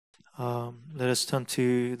Let us turn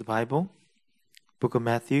to the Bible, Book of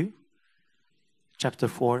Matthew, chapter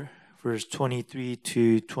 4, verse 23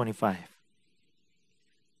 to 25.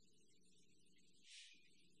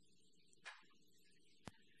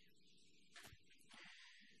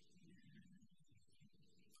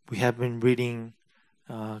 We have been reading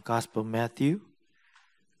Gospel of Matthew.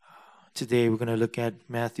 Today we're going to look at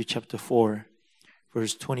Matthew chapter 4,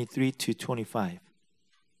 verse 23 to 25.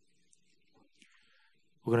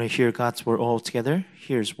 We're going to hear God's word all together.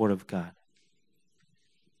 Here's word of God.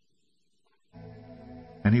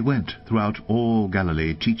 And he went throughout all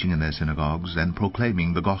Galilee, teaching in their synagogues, and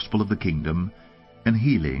proclaiming the gospel of the kingdom, and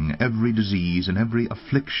healing every disease and every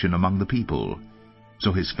affliction among the people.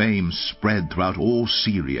 So his fame spread throughout all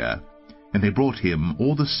Syria, and they brought him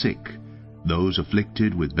all the sick, those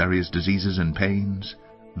afflicted with various diseases and pains,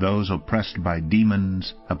 those oppressed by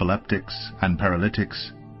demons, epileptics, and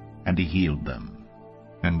paralytics, and he healed them.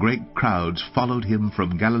 And great crowds followed him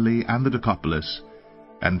from Galilee and the Decapolis,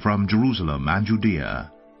 and from Jerusalem and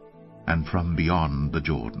Judea, and from beyond the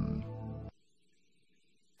Jordan.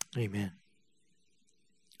 Amen.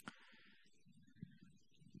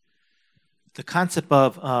 The concept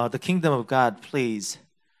of the kingdom of God plays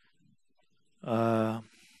a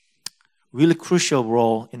really crucial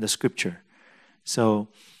role in the scripture. So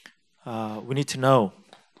we need to know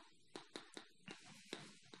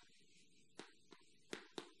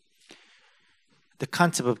the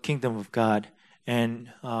concept of kingdom of God,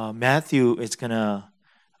 and Matthew is going to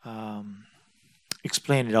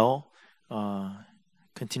explain it all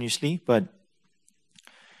continuously. But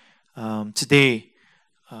today,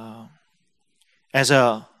 as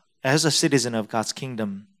a citizen of God's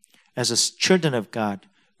kingdom, as a children of God,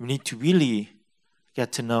 we need to really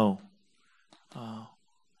get to know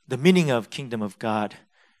the meaning of kingdom of God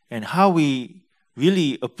and how we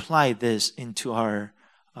really apply this into our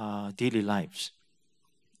daily lives.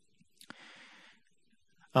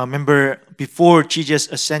 Remember, before Jesus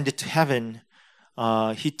ascended to heaven,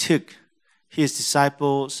 he took his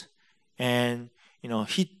disciples and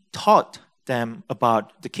he taught them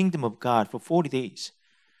about the kingdom of God for 40 days.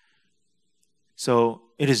 So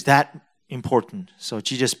it is that important. So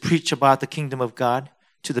Jesus preached about the kingdom of God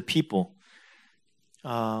to the people.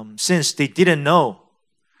 Since they didn't know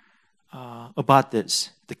about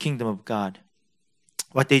this, the kingdom of God,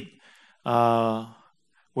 what they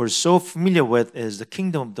were so familiar with is the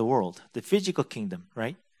kingdom of the world, the physical kingdom,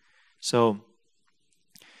 right? So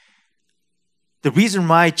the reason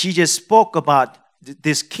why Jesus spoke about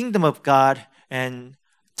this kingdom of God and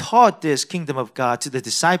taught this kingdom of God to the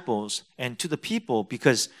disciples and to the people,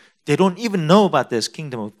 because they don't even know about this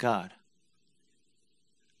kingdom of God.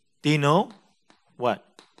 They know what?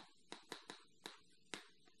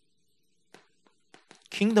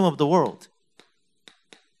 Kingdom of the world.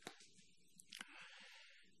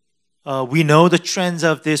 We know the trends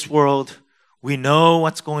of this world. We know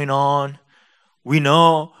what's going on. We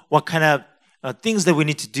know what kind of things that we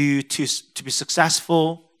need to do to be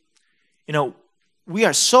successful. We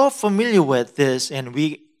are so familiar with this, and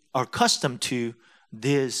we are accustomed to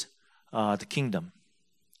this, the kingdom.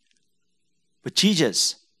 But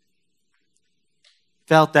Jesus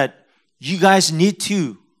felt that you guys need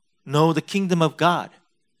to know the kingdom of God,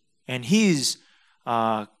 and his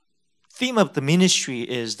theme of the ministry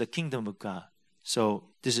is the kingdom of God. So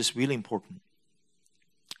this is really important.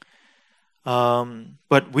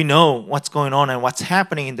 But we know what's going on and what's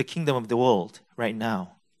happening in the kingdom of the world right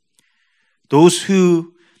now. Those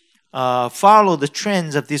who follow the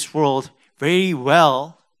trends of this world very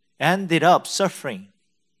well ended up suffering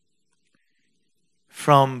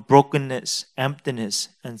from brokenness, emptiness,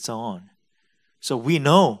 and so on. So we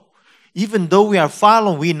know, even though we are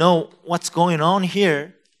following, we know what's going on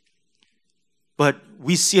here. But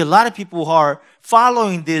we see a lot of people who are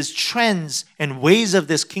following these trends and ways of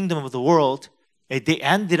this kingdom of the world, and they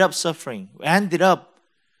ended up suffering, ended up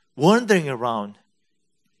wandering around.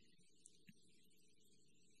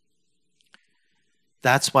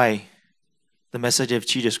 That's why the message of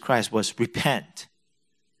Jesus Christ was repent.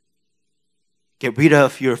 Get rid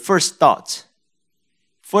of your first thoughts.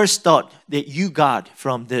 First thought that you got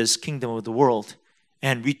from this kingdom of the world,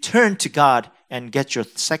 and return to God and get your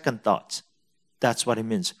second thoughts. That's what it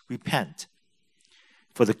means, repent.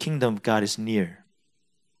 For the kingdom of God is near.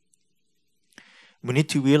 We need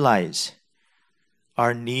to realize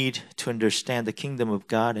our need to understand the kingdom of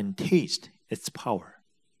God and taste its power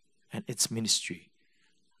and its ministry.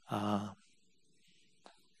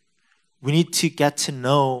 We need to get to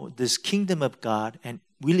know this kingdom of God and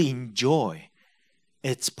really enjoy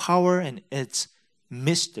its power and its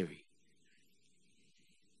mystery.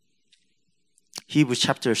 Hebrews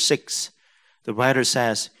chapter 6, the writer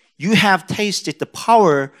says, you have tasted the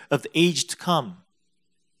power of the age to come.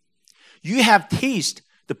 You have tasted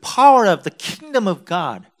the power of the kingdom of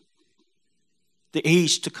God, the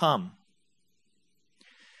age to come.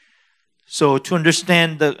 So to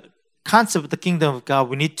understand the concept of the kingdom of God,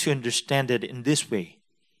 we need to understand it in this way.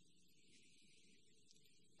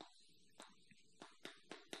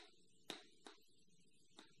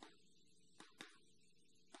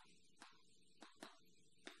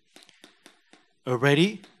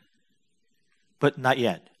 Already, but not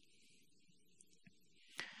yet.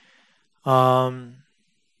 Not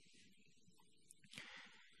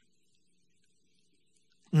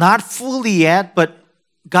fully yet, but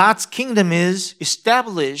God's kingdom is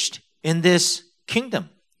established in this kingdom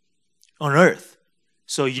on earth.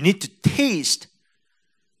 So you need to taste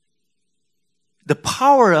the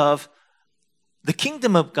power of the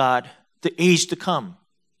kingdom of God, the age to come,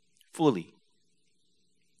 fully.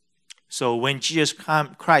 So when Jesus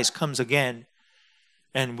Christ comes again,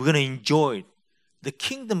 and we're going to enjoy the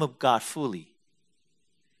kingdom of God fully.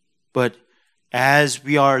 But as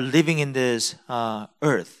we are living in this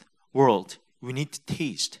earth, world, we need to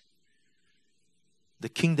taste the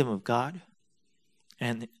kingdom of God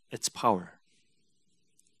and its power.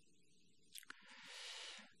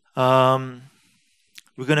 We're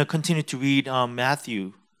going to continue to read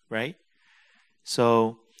Matthew, right?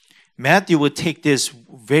 So Matthew will take this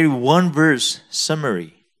very one-verse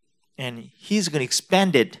summary, and he's going to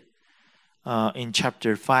expand it in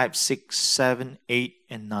chapter 5, 6, 7, 8,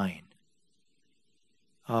 and 9.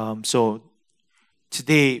 So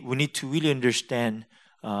today we need to really understand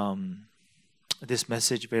this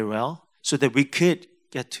message very well so that we could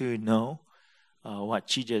get to know what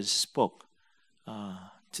Jesus spoke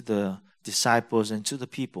to the disciples and to the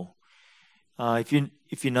people. If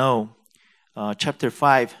you know, chapter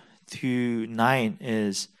 5 to 9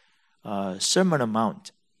 is Sermon on the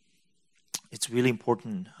Mount. It's really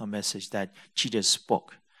important message that Jesus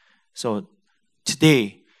spoke. So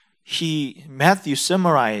today, Matthew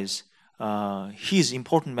summarized his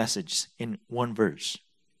important message in one verse,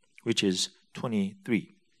 which is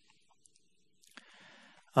 23.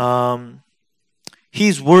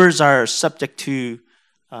 His words are subject to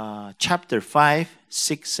chapter 5,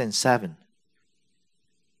 6, and 7.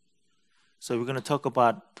 So we're going to talk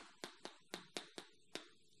about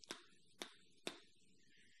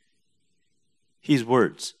his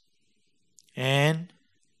words and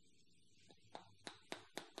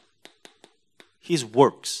his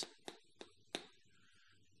works.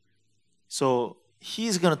 So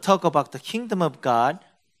he's going to talk about the kingdom of God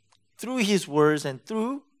through his words and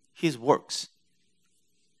through his works.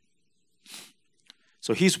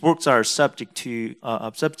 So his works are subject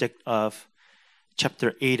of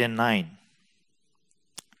chapter 8 and 9.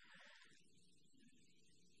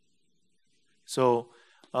 So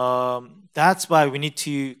that's why we need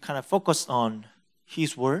to kind of focus on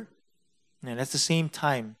his word and at the same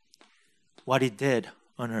time what he did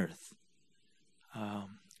on earth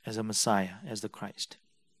as a Messiah, as the Christ.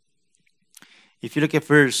 If you look at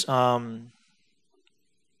verse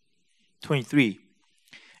 23,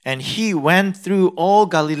 and he went through all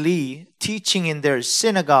Galilee, teaching in their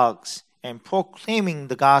synagogues and proclaiming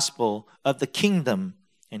the gospel of the kingdom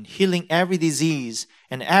and healing every disease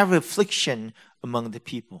and every affliction among the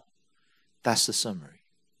people. That's the summary.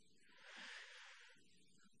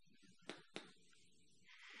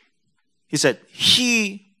 He said,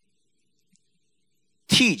 he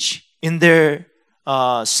teach in their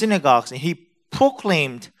synagogues and he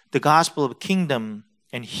proclaimed the gospel of the kingdom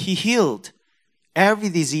and he healed every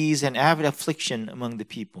disease and every affliction among the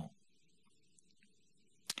people.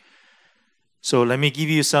 So let me give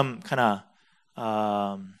you some kind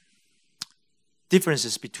of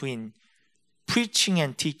differences between preaching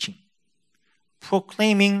and teaching,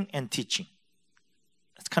 proclaiming and teaching.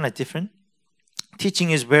 It's kind of different.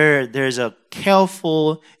 Teaching is where there's a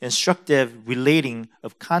careful, instructive relating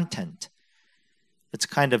of content. It's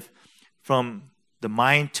kind of from the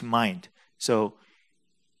mind to mind. So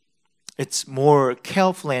it's more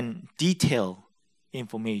careful and detailed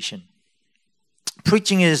information.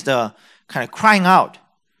 Preaching is the kind of crying out.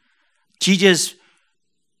 Jesus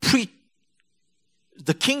preached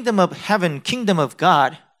the kingdom of heaven, kingdom of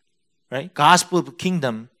God, right? Gospel of the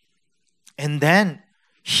kingdom. And then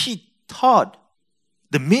he taught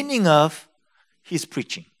the meaning of his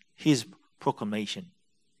preaching, his proclamation.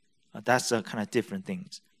 That's the kind of different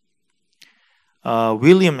things.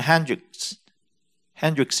 William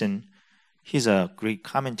Hendrickson, he's a great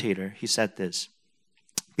commentator. He said this: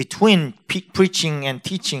 between preaching and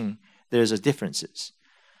teaching, there's a differences.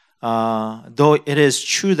 Though it is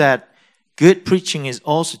true that good preaching is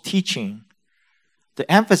also teaching,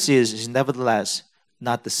 the emphasis is nevertheless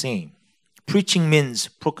not the same. Preaching means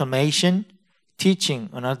proclamation. Teaching,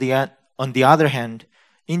 on the other hand,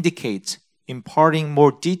 indicates imparting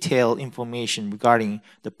more detailed information regarding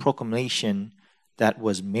the proclamation that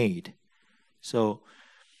was made. So,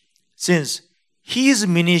 since his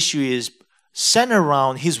ministry is centered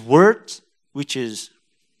around his words, which is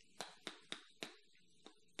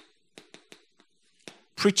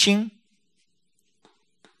preaching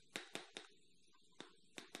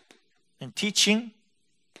and teaching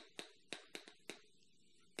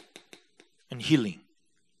and healing.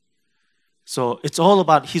 So it's all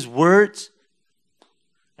about his words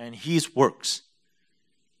and his works.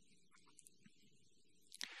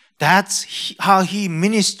 That's how he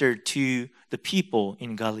ministered to the people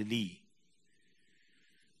in Galilee.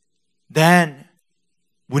 Then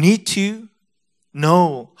we need to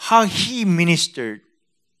know how he ministered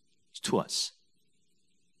to us.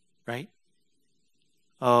 Right?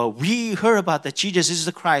 We heard about that Jesus is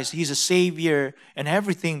the Christ, he's a Savior and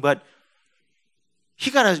everything, but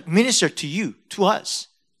he got to minister to you, to us.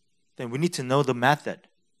 Then we need to know the method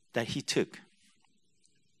that he took.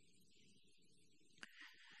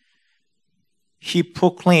 He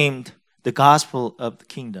proclaimed the gospel of the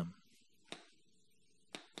kingdom.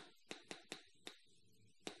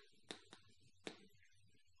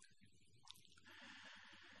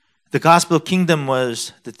 The gospel of kingdom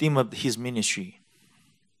was the theme of his ministry.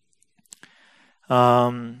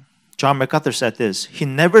 John MacArthur said this: he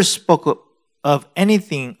never spoke of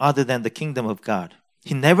anything other than the kingdom of God.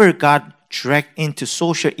 He never got dragged into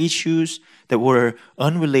social issues that were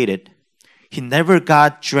unrelated. He never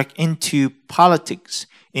got dragged into politics,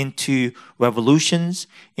 into revolutions,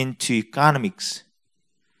 into economics.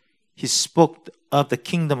 He spoke of the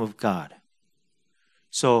kingdom of God.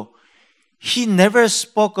 So he never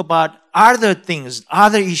spoke about other things,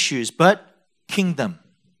 other issues, but kingdom.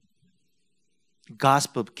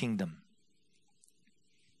 Gospel of kingdom.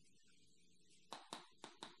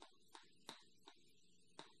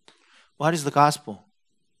 What is the gospel?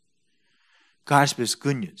 Gospel is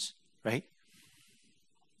good news, right?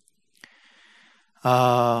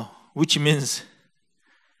 Which means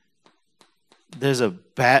there's a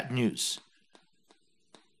bad news.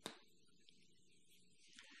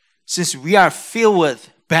 Since we are filled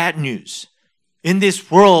with bad news, in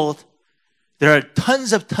this world, there are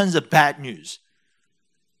tons of bad news.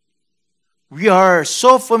 We are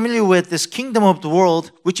so familiar with this kingdom of the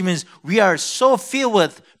world, which means we are so filled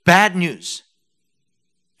with bad news.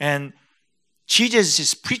 And Jesus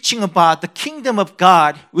is preaching about the kingdom of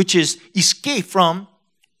God, which is escape from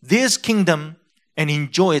this kingdom and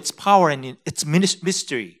enjoy its power and its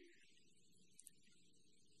mystery.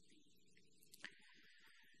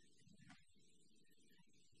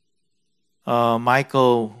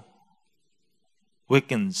 Michael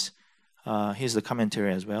Wickens, here's the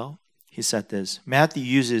commentary as well. He said this: Matthew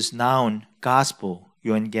uses noun gospel,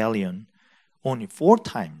 euangelion, only 4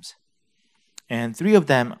 times. And 3 of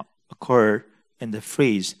them occur in the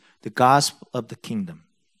phrase, the gospel of the kingdom,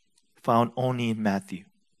 found only in Matthew.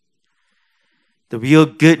 The real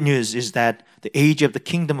good news is that the age of the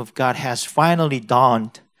kingdom of God has finally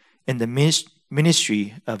dawned in the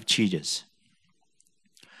ministry of Jesus.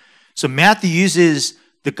 So Matthew uses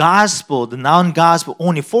the gospel, the noun gospel,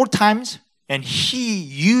 only 4 times, and he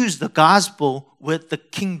used the gospel with the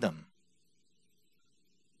kingdom.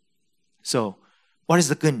 So, what is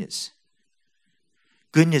the good news?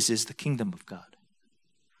 Good news is the kingdom of God.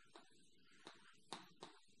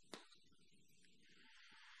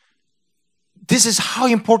 This is how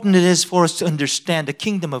important it is for us to understand the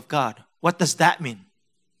kingdom of God. What does that mean?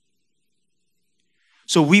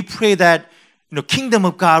 So we pray that kingdom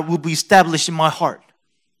of God will be established in my heart,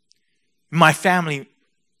 in my family,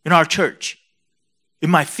 in our church, in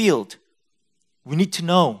my field. We need to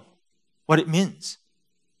know what it means,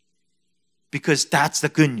 because that's the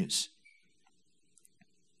good news.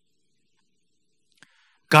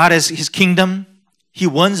 God has his kingdom. He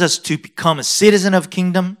wants us to become a citizen of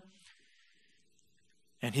kingdom.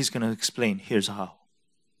 And he's going to explain, here's how.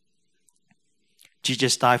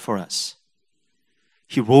 Jesus died for us.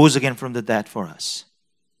 He rose again from the dead for us.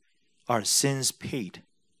 Our sins paid.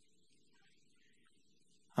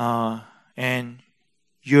 And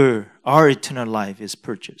our eternal life is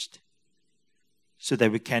purchased so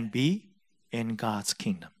that we can be in God's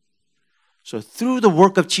kingdom. So through the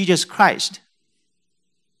work of Jesus Christ,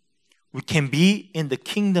 we can be in the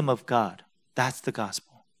kingdom of God. That's the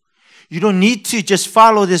gospel. You don't need to just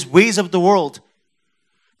follow these ways of the world.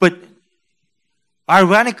 But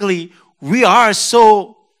ironically, we are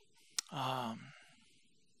so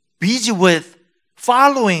busy with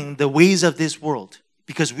following the ways of this world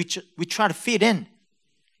because we try to fit in.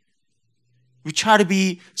 We try to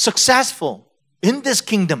be successful in this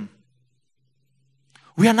kingdom.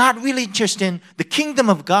 We are not really interested in the kingdom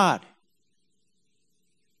of God.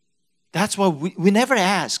 That's why we never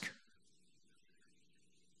ask,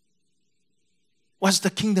 what's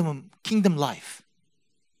the kingdom life?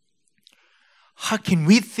 How can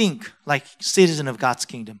we think like citizen of God's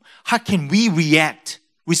kingdom? How can we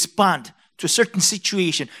respond to a certain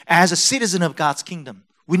situation as a citizen of God's kingdom?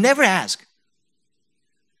 We never ask.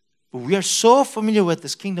 But we are so familiar with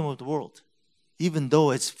this kingdom of the world, even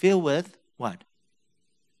though it's filled with what?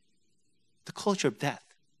 The culture of death.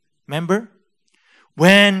 Remember?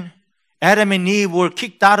 When Adam and Eve were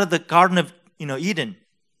kicked out of the Garden of Eden,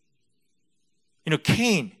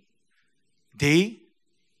 Cain,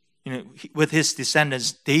 with his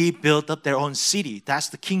descendants, they built up their own city. That's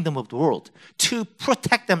the kingdom of the world. To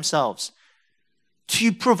protect themselves.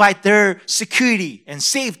 To provide their security and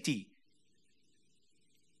safety.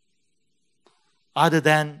 Rather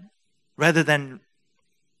than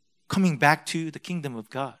coming back to the kingdom of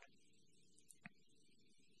God.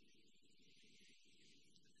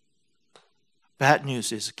 Bad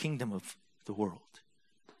news is the kingdom of the world.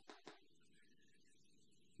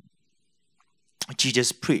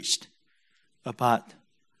 Jesus preached about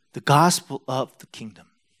the gospel of the kingdom.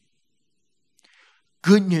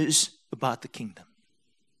 Good news about the kingdom.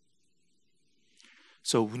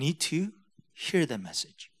 So we need to hear the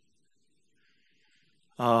message.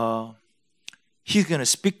 He's going to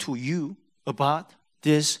speak to you about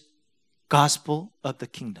this gospel of the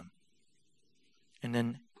kingdom. And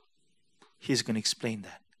then he's going to explain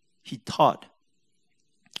that. He taught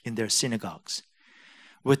in their synagogues.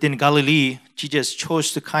 Within Galilee, Jesus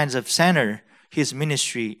chose to kind of center his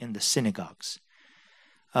ministry in the synagogues.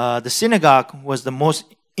 The synagogue was the most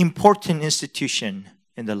important institution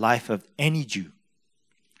in the life of any Jew.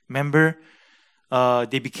 Remember,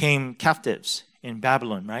 they became captives in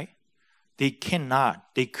Babylon, right? They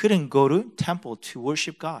couldn't go to temple to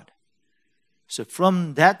worship God. So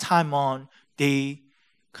from that time on, they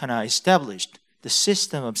kind of established the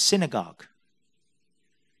system of synagogue.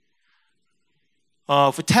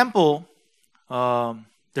 For temple,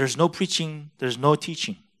 there's no preaching, there's no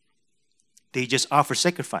teaching. They just offer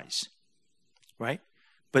sacrifice, right?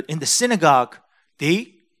 But in the synagogue,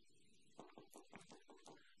 they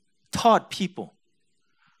taught people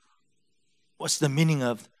what's the meaning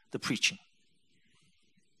of the preaching.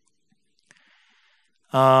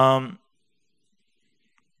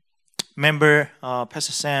 Remember,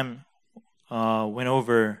 Pastor Sam went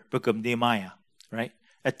over book of Nehemiah, right?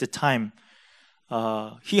 At the time,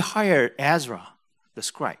 he hired Ezra, the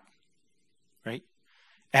scribe, right?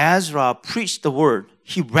 Ezra preached the word.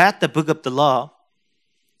 He read the book of the law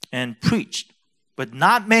and preached. But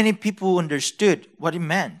not many people understood what it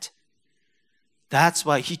meant. That's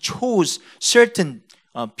why he chose certain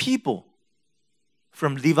people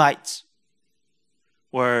from Levites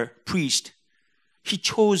or priests. He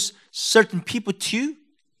chose certain people to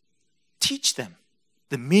teach them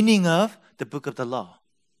the meaning of the book of the law,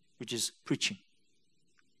 which is preaching.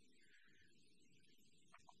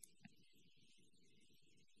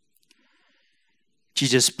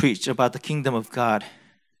 Jesus preached about the kingdom of God,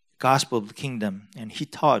 gospel of the kingdom, and he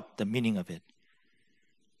taught the meaning of it.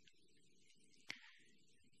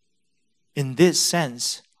 In this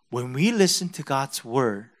sense, when we listen to God's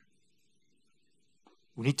word,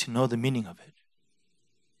 we need to know the meaning of it.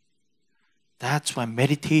 That's why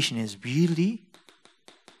meditation is really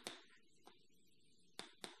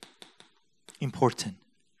important.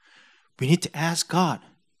 We need to ask God,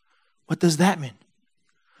 what does that mean?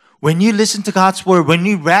 When you listen to God's word, when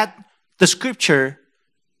you read the scripture,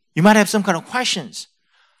 you might have some kind of questions.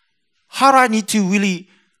 How do I need to really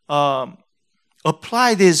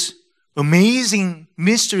apply this amazing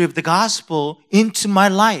mystery of the gospel into my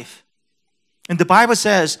life? And the Bible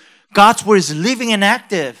says God's word is living and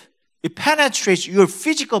active. It penetrates your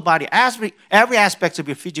physical body, every aspect of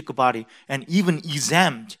your physical body, and even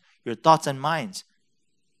examines your thoughts and minds.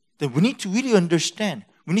 Then we need to really understand.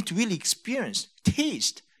 We need to really experience,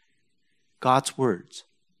 taste God's words.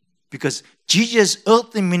 Because Jesus'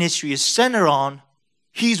 earthly ministry is centered on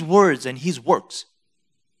his words and his works.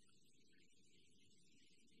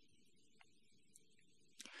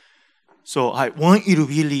 So I want you to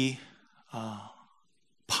really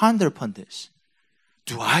ponder upon this.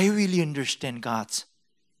 Do I really understand God's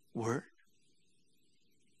word?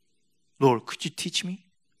 Lord, could you teach me?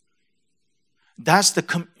 That's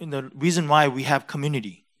the reason why we have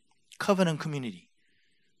community, covenant community.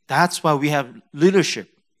 That's why we have leadership,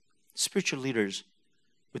 spiritual leaders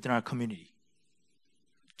within our community.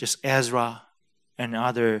 Just Ezra and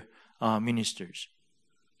other ministers.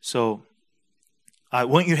 So I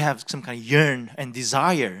want you to have some kind of yearn and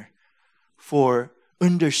desire for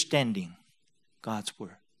understanding God's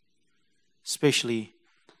word, especially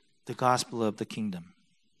the gospel of the kingdom.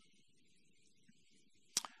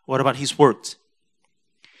 What about his works?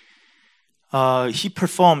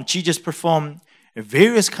 Jesus performed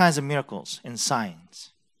various kinds of miracles and signs,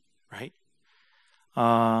 right?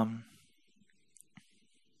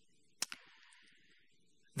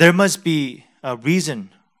 There must be a reason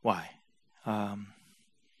why. Let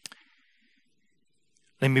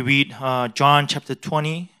me read John chapter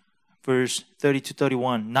 20, verse 30 to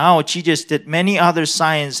 31. Now Jesus did many other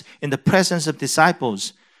signs in the presence of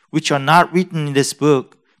disciples, which are not written in this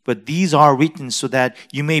book, but these are written so that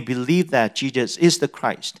you may believe that Jesus is the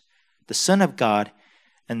Christ, the Son of God,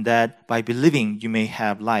 and that by believing you may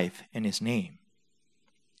have life in his name.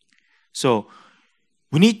 So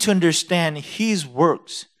we need to understand his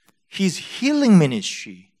works, his healing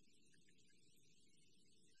ministry,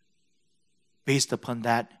 based upon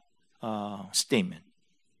that statement.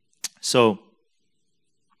 So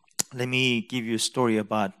let me give you a story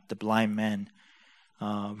about the blind man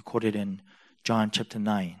recorded in John chapter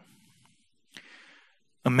 9.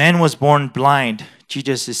 A man was born blind.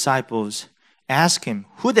 Jesus' disciples asked him,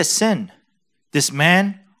 who did sin, this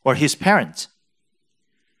man or his parents?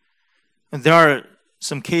 And there are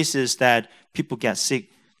some cases that people get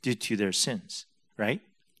sick due to their sins, right?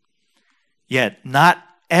 Yet not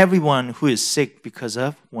everyone who is sick because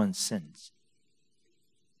of one's sins.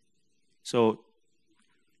 So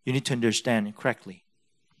you need to understand it correctly.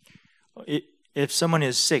 If someone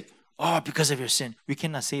is sick, because of your sin, we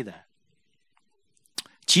cannot say that.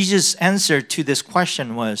 Jesus' answer to this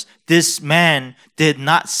question was, this man did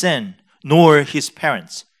not sin, nor his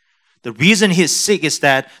parents. The reason he is sick is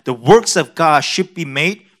that the works of God should be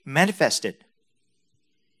made manifested.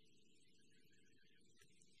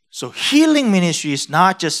 So healing ministry is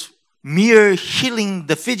not just mere healing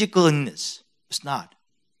the physical illness. It's not.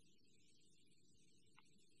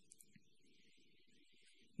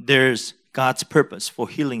 There's God's purpose for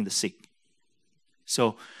healing the sick.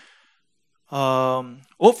 So,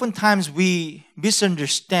 oftentimes we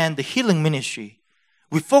misunderstand the healing ministry.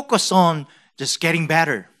 We focus on just getting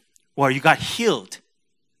better, or you got healed,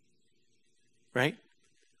 right?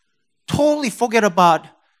 Totally forget about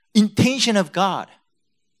intention of God.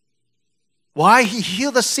 Why he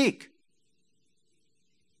healed the sick.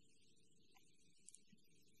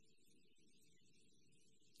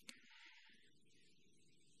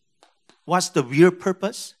 What's the real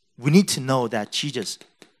purpose? We need to know that Jesus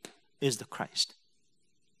is the Christ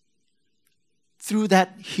through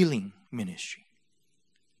that healing ministry.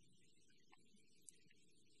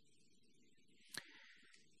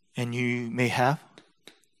 And you may have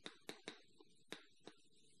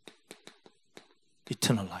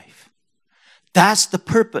eternal life. That's the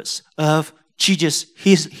purpose of Jesus'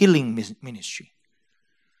 his healing ministry.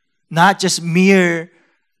 Not just mere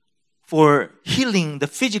for healing the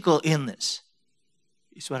physical illness.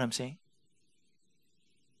 Is what I'm saying.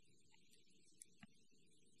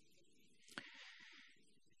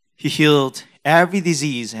 He healed every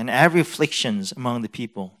disease and every afflictions among the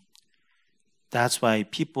people. That's why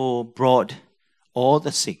people brought all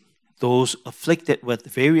the sick, those afflicted with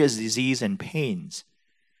various disease and pains,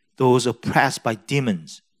 those oppressed by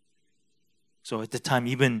demons. So at the time,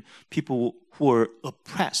 even people who were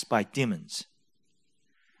oppressed by demons.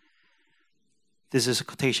 This is a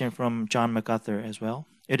quotation from John MacArthur as well.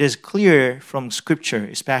 It is clear from Scripture,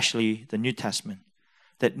 especially the New Testament,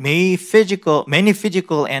 that many physical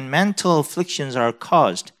and mental afflictions are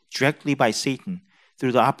caused directly by Satan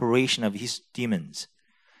through the operation of his demons.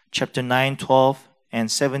 Chapter 9, 12,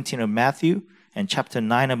 and 17 of Matthew, and chapter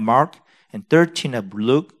 9 of Mark, and 13 of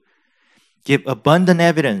Luke give abundant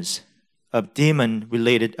evidence of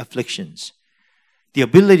demon-related afflictions. The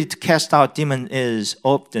ability to cast out demons is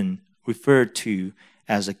often referred to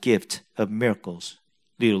as a gift of miracles,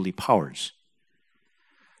 literally powers.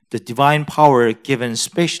 The divine power given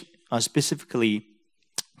specifically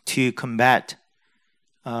to combat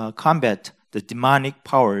the demonic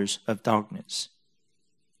powers of darkness.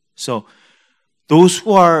 So those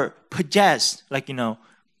who are possessed,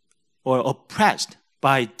 or oppressed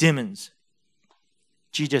by demons,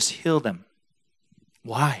 Jesus healed them.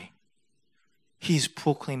 Why? He's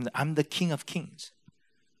proclaimed, I'm the King of Kings.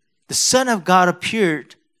 The Son of God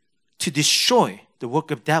appeared to destroy the work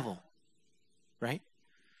of devil, right?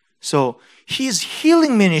 So his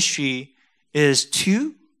healing ministry is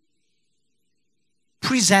to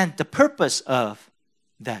present the purpose of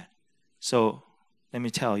that. So let me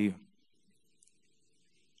tell you.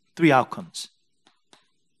 3 outcomes.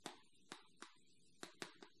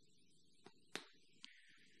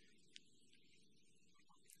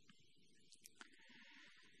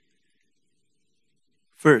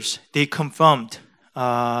 First, they confirmed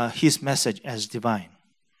his message as divine.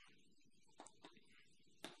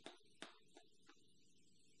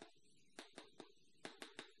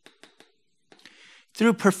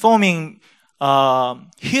 Through performing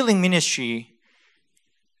healing ministry,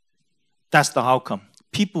 that's the outcome.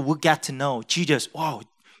 People will get to know Jesus. Wow,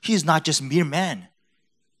 he's not just mere man,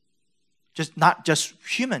 not just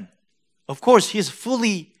human. Of course, he's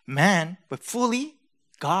fully man, but fully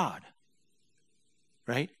God.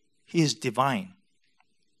 Right? He is divine.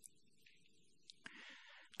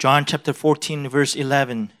 John chapter 14, verse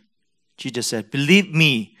 11, Jesus said, "Believe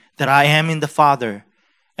me that I am in the Father,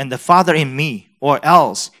 and the Father in me, or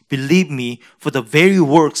else believe me for the very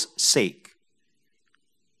work's sake."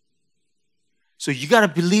 So you got to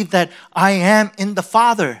believe that I am in the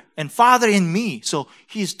Father, and Father in me. So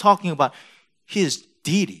he's talking about his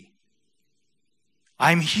deity.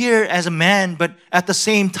 I'm here as a man, but at the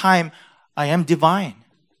same time, I am divine.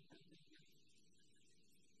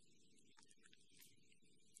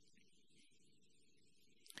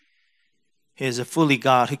 He is a fully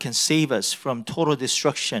God who can save us from total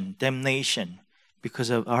destruction, damnation, because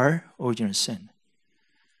of our original sin.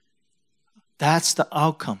 That's the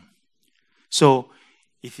outcome. So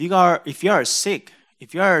if you are sick,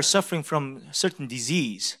 if you are suffering from a certain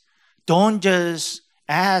disease, don't just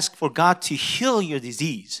ask for God to heal your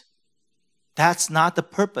disease. That's not the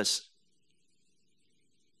purpose.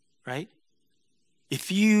 Right?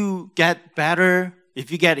 If you get better,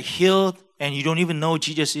 if you get healed, and you don't even know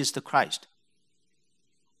Jesus is the Christ,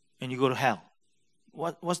 and you go to hell,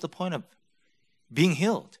 what's the point of being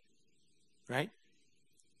healed? Right?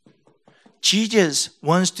 Jesus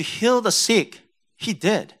wants to heal the sick. He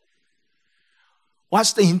did.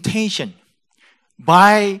 What's the intention?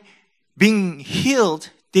 By being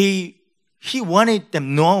healed, he wanted them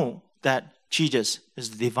to know that Jesus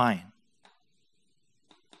is the divine.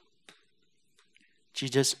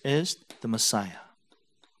 Jesus is the Messiah.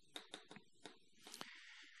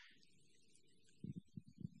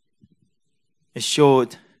 It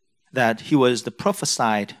showed that he was the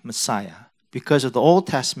prophesied Messiah because of the Old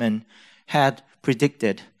Testament had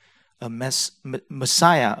predicted a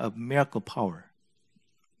Messiah of miracle power.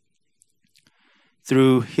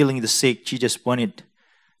 Through healing the sick, Jesus wanted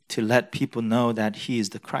to let people know that he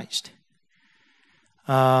is the Christ.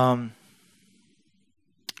 If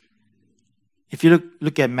you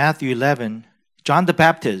look at Matthew 11, John the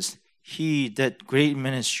Baptist, he did great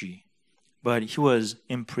ministry, but he was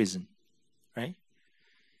in prison, right?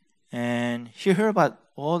 And he heard about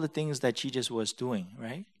all the things that Jesus was doing,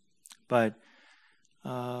 right? But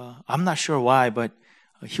I'm not sure why, but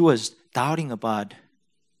he was doubting about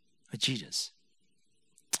Jesus.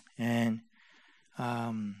 And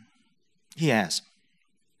he asked,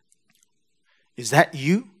 "Is that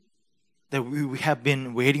you that we have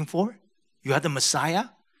been waiting for? You are the Messiah?"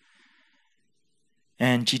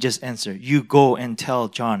 And Jesus answered, "You go and tell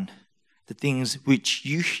John the things which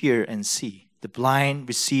you hear and see. The blind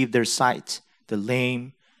receive their sight, the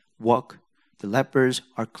lame walk, the lepers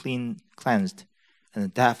are cleansed, and the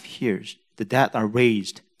deaf hears. The dead are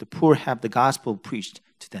raised, the poor have the gospel preached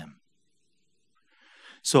to them."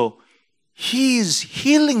 So his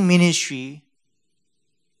healing ministry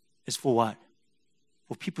is for what?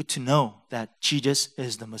 For people to know that Jesus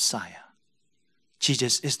is the Messiah.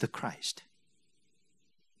 Jesus is the Christ.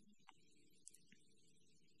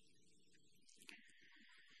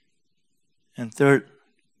 And third,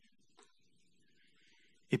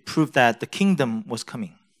 it proved that the kingdom was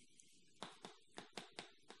coming.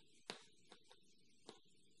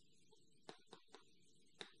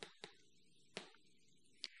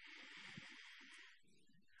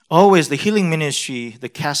 Always the healing ministry, the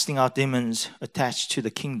casting out demons attached to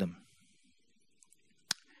the kingdom.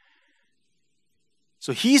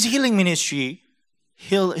 So his healing ministry,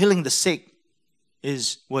 healing the sick,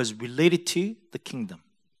 was related to the kingdom.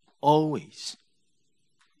 Always.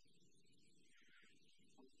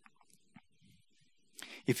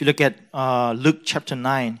 If you look at Luke chapter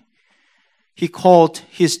 9, he called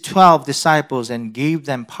his 12 disciples and gave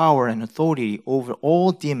them power and authority over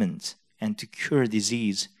all demons and to cure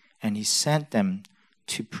disease. And he sent them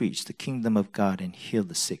to preach the kingdom of God and heal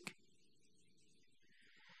the sick.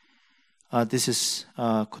 This is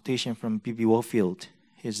a quotation from B.B. Warfield.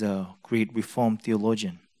 He's a great Reformed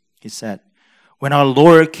theologian. He said, "When our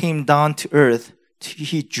Lord came down to earth,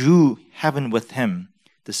 he drew heaven with him.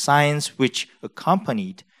 The signs which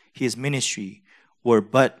accompanied his ministry were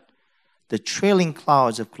but the trailing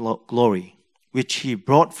clouds of glory, which he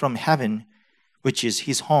brought from heaven, which is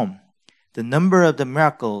his home. The number of the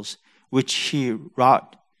miracles which he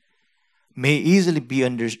wrought may easily be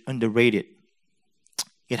underrated.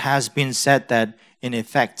 It has been said that, in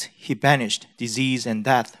effect, he banished disease and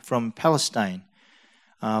death from Palestine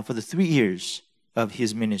for the 3 years of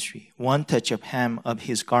his ministry. One touch of hem of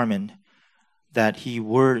his garment that he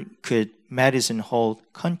wore could medicine whole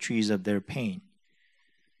countries of their pain.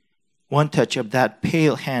 One touch of that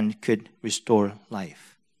pale hand could restore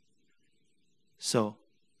life. So,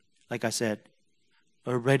 like I said,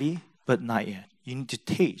 already, but not yet. You need to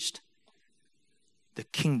taste the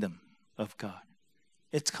kingdom of God.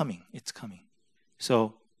 It's coming. It's coming.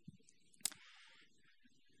 So,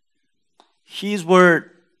 His word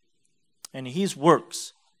and His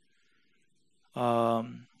works,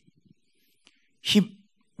 He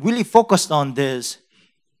really focused on this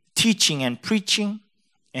teaching and preaching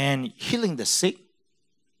and healing the sick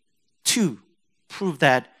to prove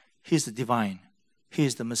that He's the divine, He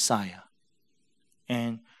is the Messiah,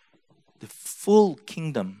 and the full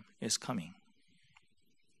kingdom is coming.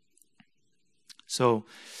 So,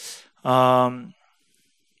 we're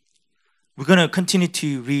going to continue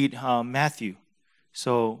to read Matthew.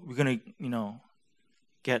 So we're going to,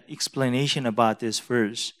 get explanation about this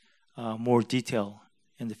verse, more detail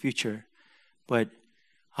in the future. But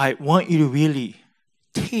I want you to really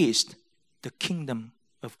taste the kingdom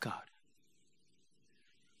of God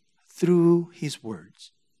through His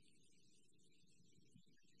words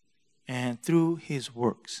and through His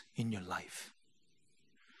works in your life.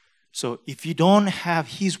 So if you don't have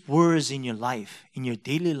His words in your life, in your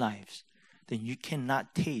daily lives, then you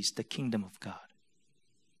cannot taste the kingdom of God.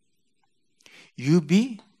 You'll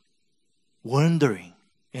be wandering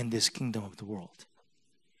in this kingdom of the world.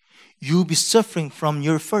 You'll be suffering from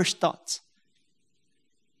your first thoughts.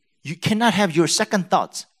 You cannot have your second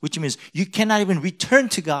thoughts, which means you cannot even return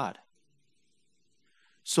to God.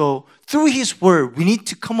 So through His word, we need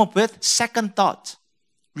to come up with second thoughts.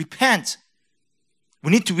 Repent.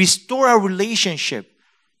 We need to restore our relationship.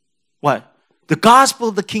 What? The gospel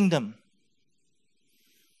of the kingdom.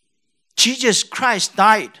 Jesus Christ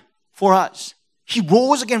died for us. He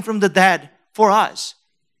rose again from the dead for us.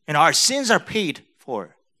 And our sins are paid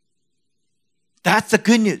for. That's the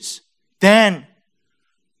good news. Then,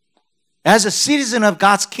 as a citizen of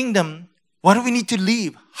God's kingdom, what do we need to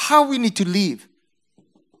live? How we need to live?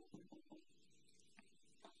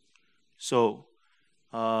 So,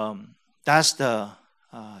 that's the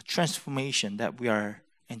transformation that we are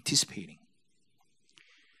anticipating.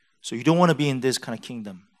 So you don't want to be in this kind of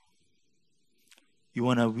kingdom. You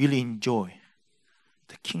want to really enjoy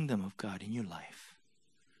the kingdom of God in your life.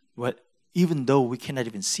 But even though we cannot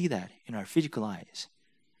even see that in our physical eyes,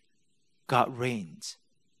 God reigns,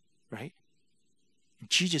 right? And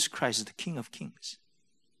Jesus Christ is the King of Kings.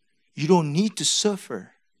 You don't need to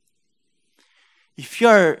suffer. If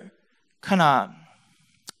you're kind of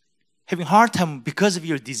having a hard time because of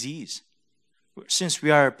your disease, since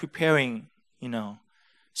we are preparing,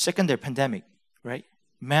 secondary pandemic, right?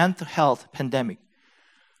 Mental health pandemic.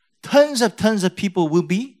 Tons of people will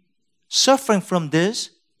be suffering from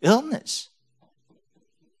this illness.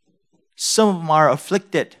 Some of them are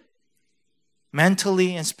afflicted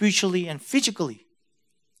mentally and spiritually and physically.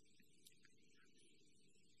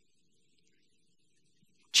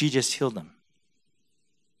 Jesus healed them.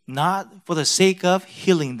 Not for the sake of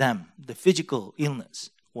healing them, the physical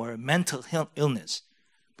illness or mental illness,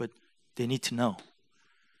 but they need to know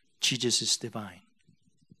Jesus is divine.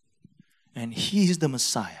 And He is the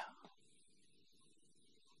Messiah.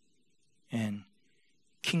 And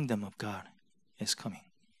kingdom of God is coming.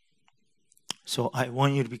 So I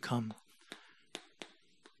want you to become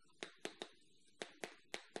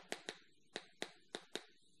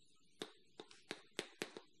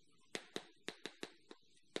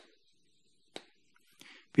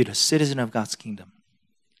be a citizen of God's kingdom.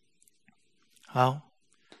 How?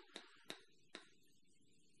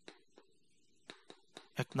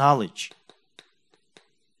 Acknowledge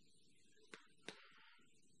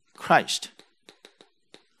Christ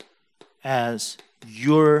as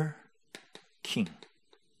your king.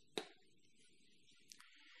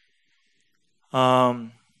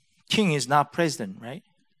 King is not president, right?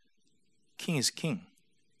 King is king.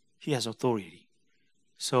 He has authority.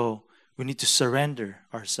 So we need to surrender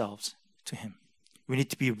ourselves to Him. We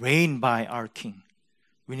need to be reigned by our king.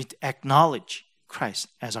 We need to acknowledge Christ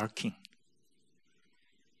as our king.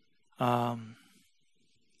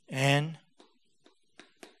 And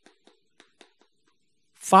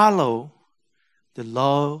follow the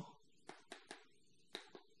law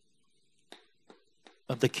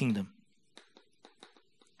of the kingdom.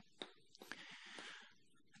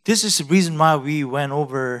 This is the reason why we went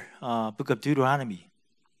over book of Deuteronomy.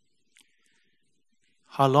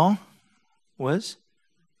 How long was?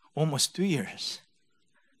 Almost 2 years.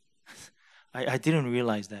 I didn't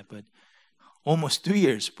realize that, but almost 2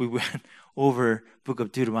 years we went over book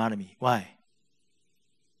of Deuteronomy. Why?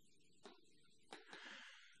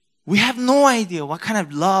 We have no idea what kind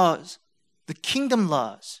of laws, the kingdom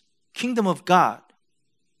laws, kingdom of God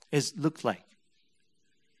looks like.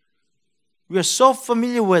 We are so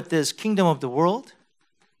familiar with this kingdom of the world,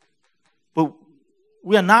 but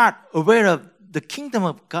we are not aware of the kingdom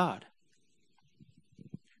of God.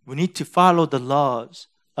 We need to follow the laws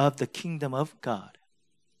of the kingdom of God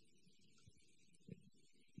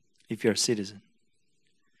if you're a citizen,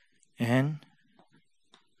 and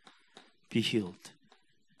be healed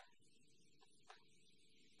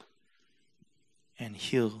and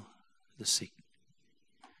heal the sick.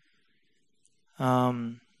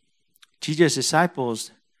 Jesus'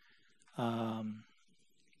 disciples,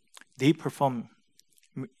 they perform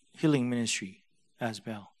healing ministry as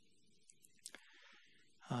well.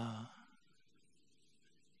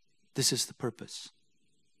 This is the purpose.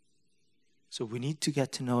 So we need to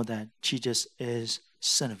get to know that Jesus is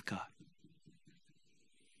Son of God.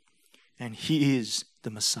 And He is the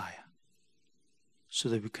Messiah. So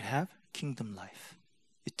that we could have kingdom life,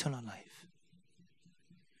 eternal life.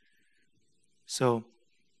 So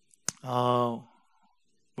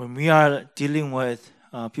when we are dealing with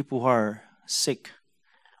people who are sick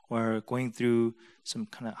or going through some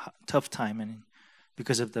kind of tough time and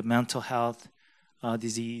because of the mental health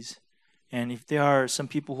disease, and if there are some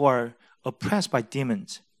people who are oppressed by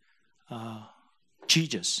demons,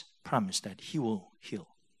 Jesus promised that He will heal.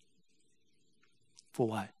 For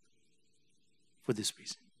what? For this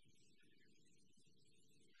reason.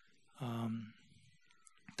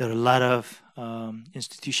 There are a lot of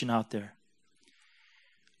institutions out there.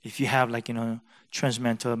 If you have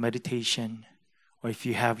transcendental meditation, or if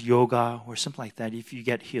you have yoga or something like that, if you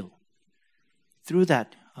get healed through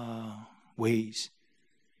that ways,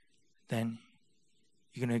 then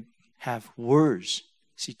you're going to have worse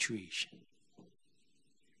situation.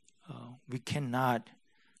 We cannot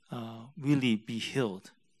really be healed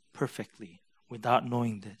perfectly without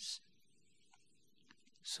knowing this.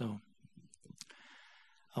 So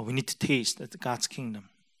we need to taste that God's kingdom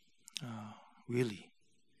really,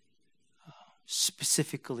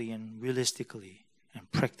 specifically and realistically and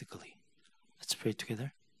practically. Let's pray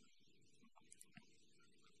together.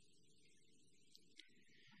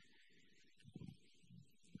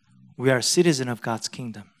 We are citizens of God's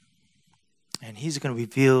kingdom, and He's going to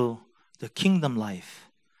reveal the kingdom life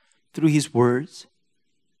through His words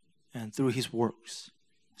and through His works.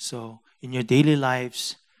 So in your daily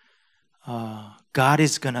lives, God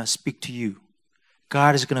is going to speak to you.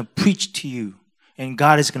 God is going to preach to you. And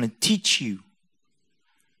God is going to teach you.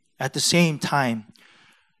 At the same time,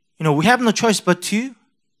 we have no choice but to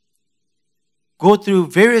go through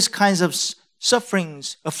various kinds of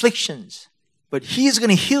sufferings, afflictions. But He is going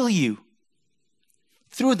to heal you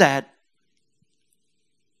through that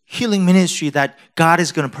healing ministry that God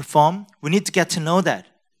is going to perform. We need to get to know that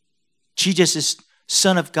Jesus is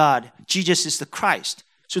Son of God. Jesus is the Christ,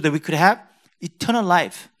 so that we could have eternal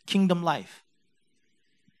life, kingdom life.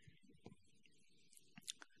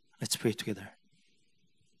 Let's pray together.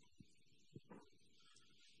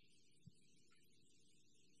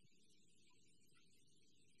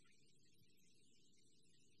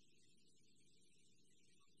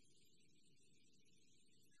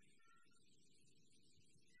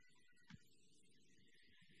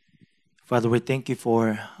 Father, we thank You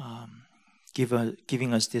for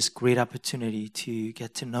giving us this great opportunity to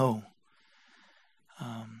get to know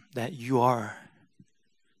that You are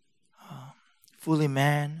fully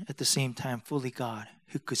man, at the same time fully God,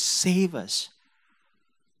 who could save us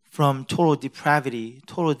from total depravity,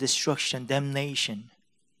 total destruction, damnation.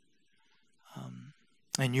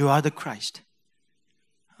 And You are the Christ.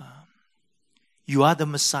 You are the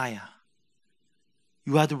Messiah.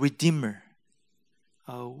 You are the Redeemer.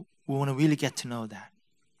 We want to really get to know that.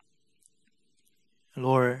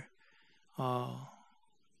 Lord,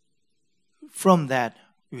 from that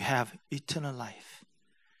we have eternal life.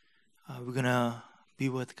 We're going to be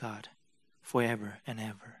with God forever and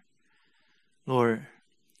ever. Lord,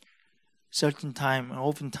 certain time,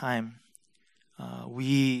 oftentimes,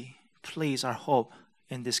 we place our hope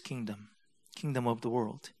in this kingdom of the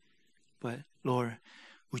world. But Lord,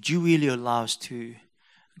 would You really allow us to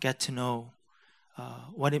get to know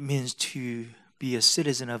what it means to be a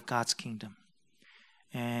citizen of God's kingdom?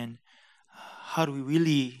 And how do we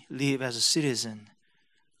really live as a citizen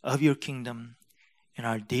of your kingdom in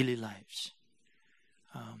our daily lives.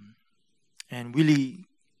 And really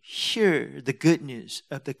hear the good news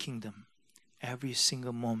of the kingdom every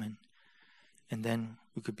single moment. And then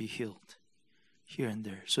we could be healed here and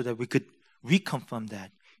there, so that we could reconfirm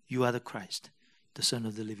that you are the Christ, the Son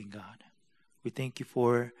of the living God. We thank you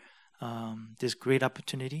for this great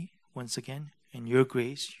opportunity once again, and your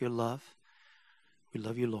grace, your love. We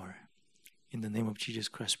love you, Lord. In the name of Jesus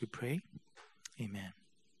Christ we pray. Amen.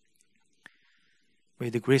 May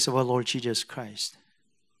the grace of our Lord Jesus Christ,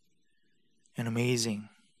 an amazing,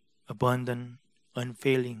 abundant,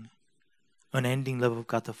 unfailing, unending love of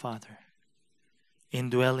God the Father,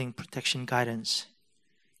 indwelling protection, guidance,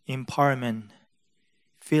 empowerment,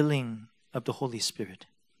 filling of the Holy Spirit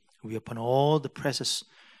be upon all the precious,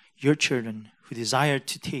 your children who desire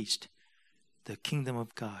to taste the kingdom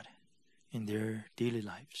of God in their daily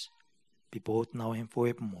lives, be both now and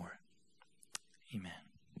forevermore. Amen.